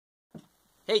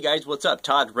Hey guys, what's up?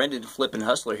 Todd, Trendon Flippin'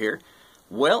 Hustler here.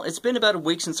 Well, it's been about a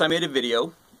week since I made a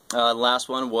video. The last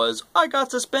one was, I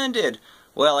got suspended.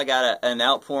 Well, I got an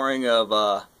outpouring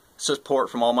of support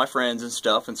from all my friends and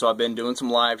stuff, and so I've been doing some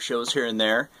live shows here and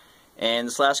there. And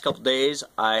this last couple days,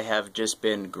 I have just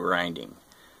been grinding.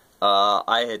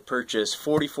 I had purchased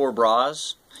 44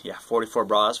 bras. Yeah, 44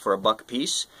 bras for $1 a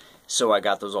piece. So I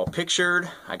got those all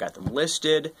pictured. I got them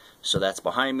listed. So that's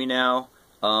behind me now.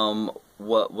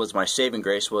 What was my saving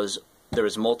grace was there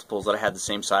was multiples that I had the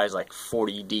same size, like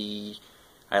 40D.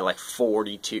 I had like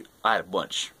 42. I had a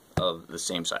bunch of the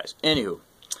same size. Anywho,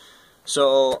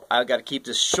 so I got to keep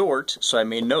this short, so I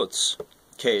made notes.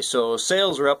 Okay, so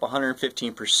sales are up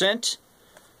 115%,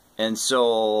 and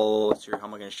so let's see, how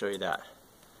am I going to show you that?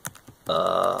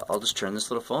 I'll just turn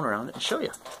this little phone around and show you.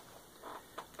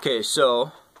 Okay,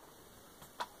 so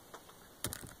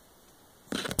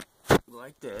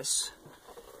like this.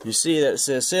 You see that it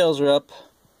says sales are up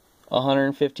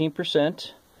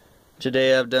 115%.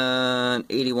 Today I've done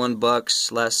 81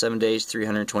 bucks. Last 7 days,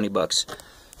 320 bucks.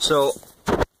 So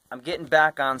I'm getting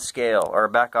back on scale, or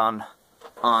back on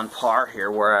par here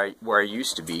where I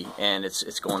used to be, and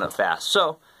it's going up fast.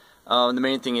 So the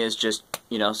main thing is just,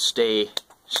 you know, stay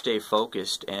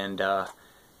focused and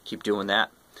keep doing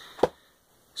that.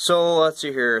 So let's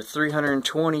see here,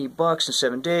 320 bucks in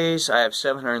 7 days. I have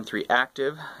 703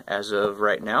 active as of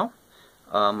right now.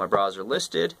 My bras are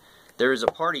listed. There is a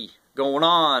party going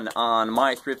on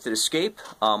my Thrifted Escape.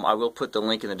 I will put the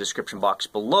link in the description box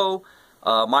below.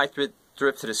 My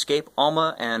Thrifted Escape,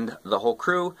 Alma, and the whole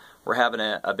crew, we're having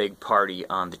a big party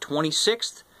on the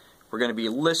 26th. We're going to be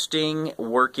listing,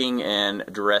 working, and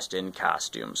dressed in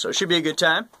costumes. So it should be a good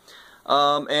time.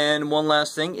 And one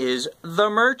last thing is the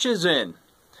merch is in.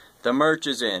 The merch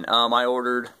is in. I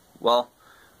ordered, well,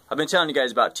 I've been telling you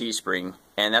guys about Teespring,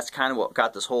 and that's kind of what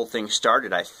got this whole thing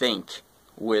started, I think,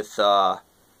 with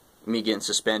me getting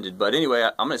suspended. But anyway,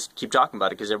 I'm going to keep talking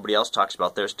about it because everybody else talks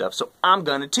about their stuff, so I'm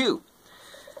going to too.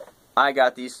 I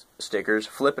got these stickers,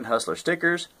 Flippin' Hustler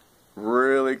stickers.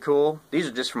 Really cool. These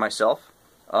are just for myself.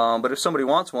 But if somebody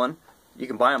wants one, you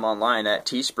can buy them online at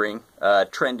Teespring,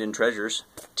 Trendon Treasures,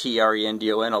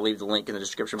 Trendon. I'll leave the link in the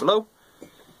description below.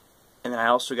 And then I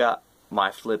also got my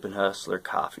Flippin' Hustler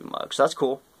coffee mug. So that's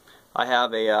cool. I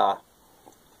have a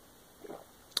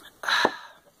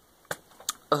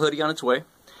hoodie on its way.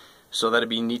 So that'll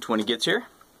be neat when it gets here.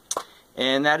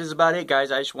 And that is about it,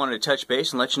 guys. I just wanted to touch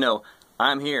base and let you know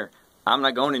I'm here. I'm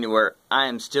not going anywhere. I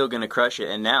am still going to crush it.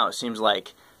 And now it seems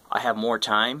like I have more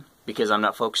time because I'm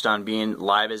not focused on being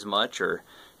live as much, or,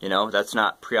 you know, that's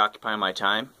not preoccupying my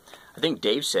time. I think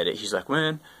Dave said it. He's like,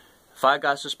 man, if I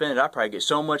got suspended, I'd probably get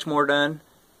so much more done.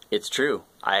 It's true.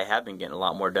 I have been getting a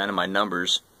lot more done, and my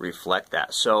numbers reflect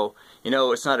that. So, you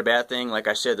know, it's not a bad thing. Like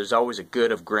I said, there's always a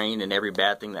good of grain in every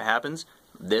bad thing that happens.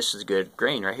 This is good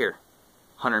grain right here.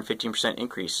 115%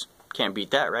 increase. Can't beat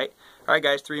that, right? Alright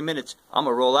guys, 3 minutes. I'm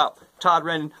going to roll out. Todd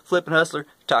Trendon, Flippin' Hustler.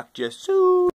 Talk to you soon.